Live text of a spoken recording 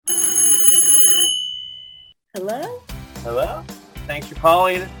Hello? Hello? Thanks for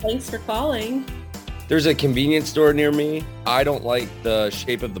calling. Thanks for calling. There's a convenience store near me. I don't like the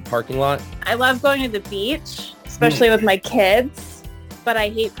shape of the parking lot. I love going to the beach, especially with my kids, but I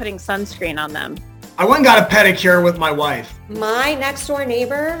hate putting sunscreen on them. I went and got a pedicure with my wife. My next door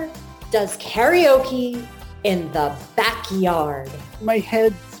neighbor does karaoke in the backyard. My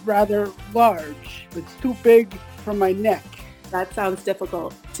head's rather large. It's too big for my neck. That sounds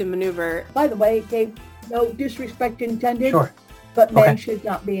difficult to maneuver. By the way, Dave, no disrespect intended, Sure. but men should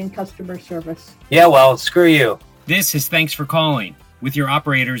not be in customer service. Yeah, well, screw you. This is Thanks for Calling with your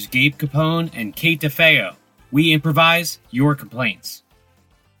operators Gabe Capone and Kate DeFeo. We improvise your complaints.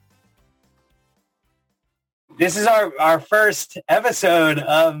 This is our first episode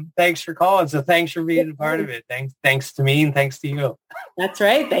of Thanks for Calling, so thanks for being a part of it. Thanks to me and thanks to you. That's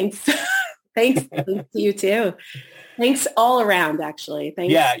right. Thanks. Thanks to you too. Thanks all around, actually.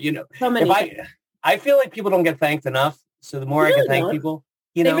 Thanks. Yeah, so many. I feel like people don't get thanked enough, so the more I can thank people,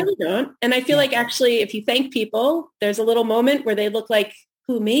 They really don't. And I feel like actually if you thank people, there's a little moment where they look like,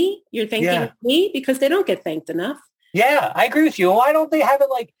 who, me? You're thanking me? Because they don't get thanked enough. Yeah, I agree with you. Why don't they have it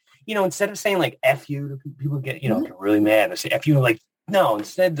like, instead of saying like F you, people get, get really mad. They say F you, like, no,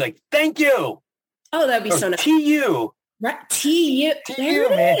 instead like, thank you. Oh, that'd be so nice. T-U. Right. T-U. T-U,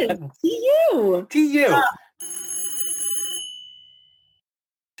 man. T-U. T-U.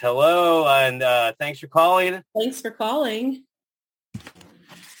 Hello, and thanks for calling. Thanks for calling.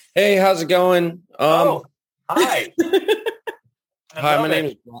 Hey, how's it going? Hi. Hi,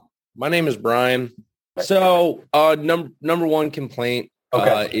 my name is Brian. So, number one complaint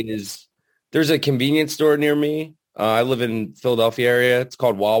is there's a convenience store near me. I live in Philadelphia area. It's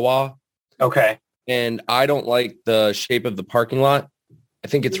called Wawa. Okay. And I don't like the shape of the parking lot. I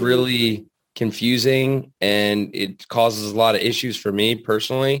think it's really confusing and it causes a lot of issues for me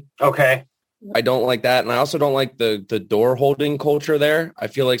personally. Okay. I don't like that. And I also don't like the door holding culture there. I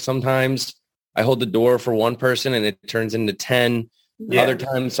feel like sometimes I hold the door for one person and it turns into 10. Yeah. Other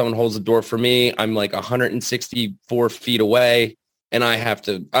times someone holds the door for me. I'm like 164 feet away and I have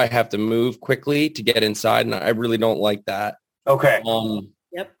to move quickly to get inside. And I really don't like that. Okay.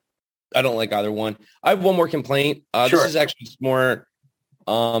 Yep. I don't like either one. I have one more complaint. Sure. This is actually more,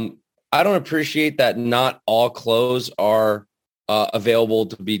 I don't appreciate that not all clothes are available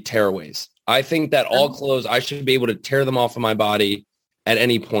to be tearaways. I think that all clothes, I should be able to tear them off of my body at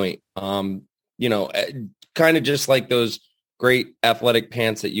any point. Kind of just like those great athletic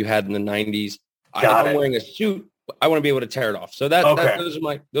pants that you had in the 90s. If I'm wearing a suit, I want to be able to tear it off. So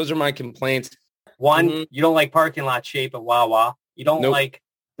those are my complaints. One, you don't like parking lot shape at Wawa. You don't like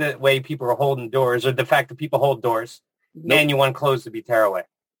the way people are holding doors or the fact that people hold doors. And you want clothes to be tearaway.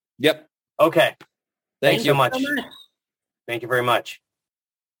 Yep. Okay. Thank you so much. Thank you very much.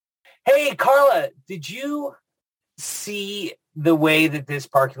 Hey, Carla, did you see the way that this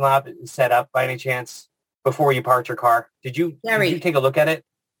parking lot is set up by any chance before you parked your car? Did you take a look at it?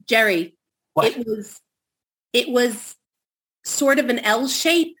 Jerry, What? it was sort of an L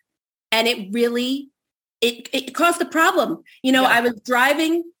shape and it caused a problem. I was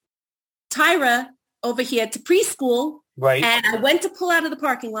driving Tyra over here to preschool. Right. And I went to pull out of the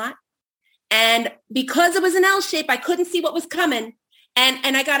parking lot. And because it was an L shape, I couldn't see what was coming.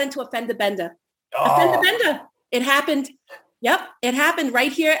 And I got into a fender bender. Oh. A fender bender. It happened. Yep. It happened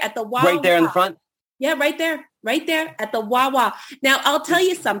right here at the Wawa. Right there in the front? Yeah, right there. Right there at the Wawa. Now, I'll tell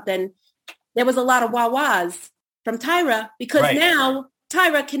you something. There was a lot of Wawas from Tyra because now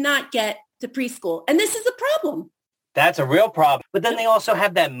Tyra cannot get to preschool. And this is a problem. That's a real problem. But then they also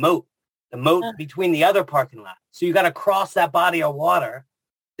have that moat. The moat between the other parking lot. So you got to cross that body of water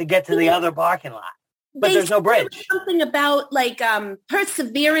to get to the other parking lot. But there's no bridge. Something about like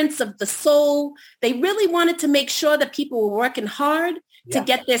perseverance of the soul. They really wanted to make sure that people were working hard to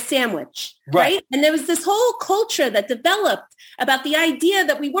get their sandwich, right? And there was this whole culture that developed about the idea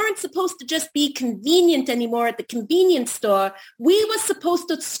that we weren't supposed to just be convenient anymore at the convenience store. We were supposed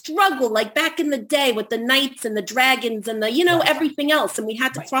to struggle like back in the day with the knights and the dragons and the, everything else. And we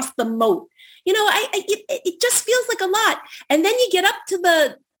had to cross the moat. It just feels like a lot. And then you get up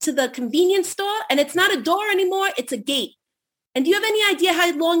to the convenience store and it's not a door anymore. It's a gate. And do you have any idea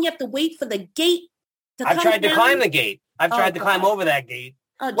how long you have to wait for the gate to come down? I've tried to climb the gate. I've tried to climb over that gate.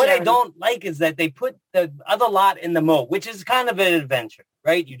 What I don't like is that they put the other lot in the moat, which is kind of an adventure,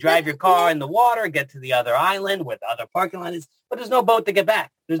 right? You drive your car in the water, get to the other island where the other parking lot is, but there's no boat to get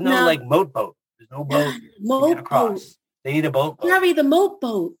back. There's no moat boat. There's no boat to get across. They need a boat. Harry, the moat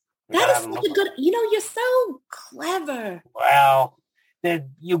boat. That is such a good, you're so clever. Well,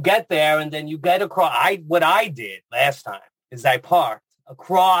 then you get there and then you get across. What I did last time is I parked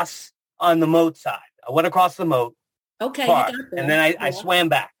across on the moat side. I went across the moat. Okay, park, you got there. And then I swam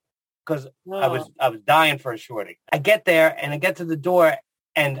back because I was dying for a shorty. I get there and I get to the door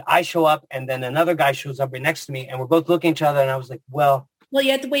and I show up and then another guy shows up right next to me and we're both looking at each other and I was like, well, you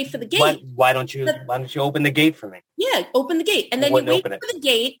had to wait for the gate. Why don't you open the gate for me? Yeah, open the gate. And then you wait for the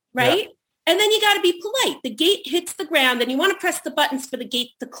gate, right? Yeah. And then you got to be polite. The gate hits the ground and you want to press the buttons for the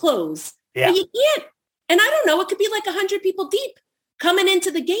gate to close. Yeah. But you can't. And I don't know, it could be like 100 people deep coming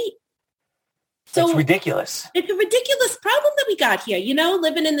into the gate. So it's ridiculous. It's a ridiculous problem that we got here,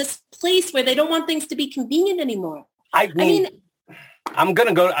 living in this place where they don't want things to be convenient anymore. I mean I'm going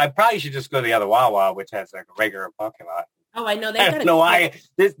to go. I probably should just go to the other Wawa, which has like a regular parking lot. Oh, I know. I don't know why.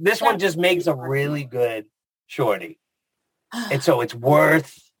 This one just makes a really good shorty. And so it's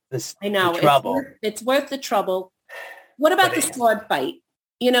worth the trouble. It's worth the trouble. What about the sword fight?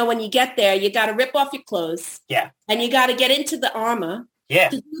 When you get there, you got to rip off your clothes. Yeah. And you got to get into the armor. Yeah.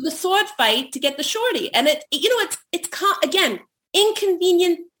 To do the sword fight to get the shorty. And it's again,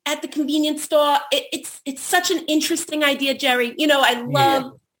 inconvenient at the convenience store. It's such an interesting idea, Jerry. I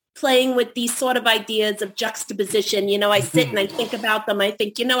love playing with these sort of ideas of juxtaposition. I sit and I think about them. I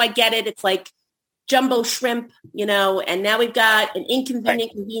think, I get it. It's like jumbo shrimp, and now we've got an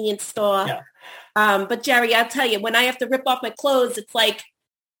inconvenient convenience store. Yeah. But Jerry, I'll tell you, when I have to rip off my clothes, it's like,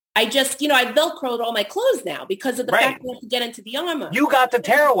 I just, I Velcroed all my clothes now because of the fact that I have to get into the armor. You got the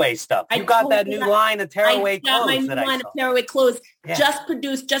tearaway stuff. You got that new line of tearaway clothes. I got my new line of tearaway clothes just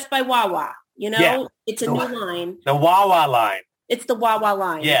produced just by Wawa. It's a new line. The Wawa line. It's the Wawa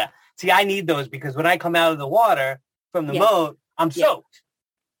line. Yeah. See, I need those because when I come out of the water from the moat, I'm soaked.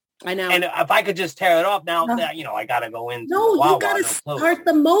 I know. And if I could just tear it off now, I got to go into the Wawa. No, you got to start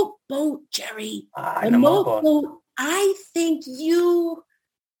the Moat Boat, Jerry. The Moat Boat. I think you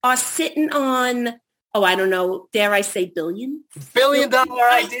are sitting on, I don't know, dare I say billions? $1 billion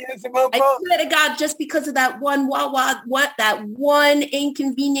ideas about boat. I swear to God, just because of that one Wawa, that one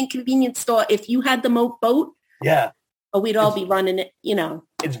convenience store, if you had the Moat Boat, we'd all be running it,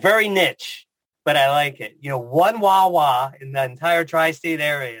 It's very niche, but I like it. One Wawa in the entire tri-state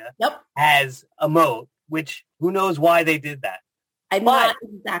area has a moat, which who knows why they did that. I'm not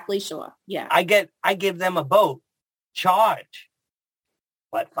exactly sure. Yeah. I give them a boat charge.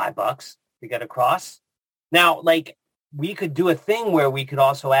 What, $5 to get across? Now, we could do a thing where we could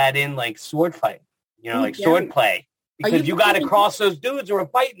also add in sword fight, sword play, because you got to cross those dudes who are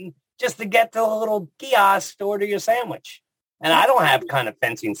fighting just to get to a little kiosk to order your sandwich. And I don't have kind of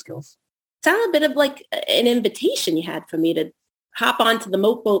fencing skills. Sound a bit of like an invitation you had for me to hop onto the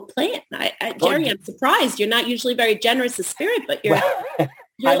Moat Boat plan. Jerry, I'm surprised. You're not usually very generous of spirit, but you're.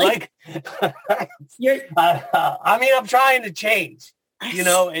 I'm trying to change.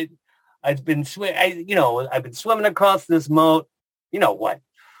 I've been swimming across this moat. 3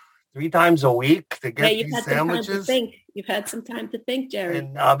 times a week to get these sandwiches. You've had some time to think, Jerry.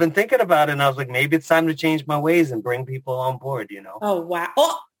 And I've been thinking about it, and I was like, maybe it's time to change my ways and bring people on board. Oh wow!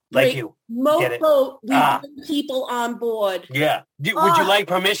 Oh, like you, Moat Boat, we bring people on board. Yeah. Would you like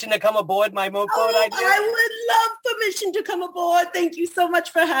permission to come aboard my Moat Boat idea? I would love permission to come aboard. Thank you so much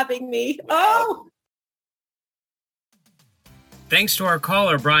for having me. Oh. Thanks to our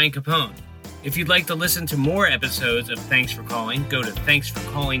caller, Brian Capone. If you'd like to listen to more episodes of Thanks for Calling, go to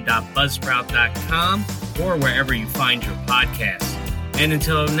thanksforcalling.buzzsprout.com or wherever you find your podcasts. And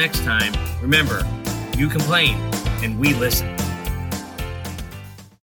until next time, remember, you complain and we listen.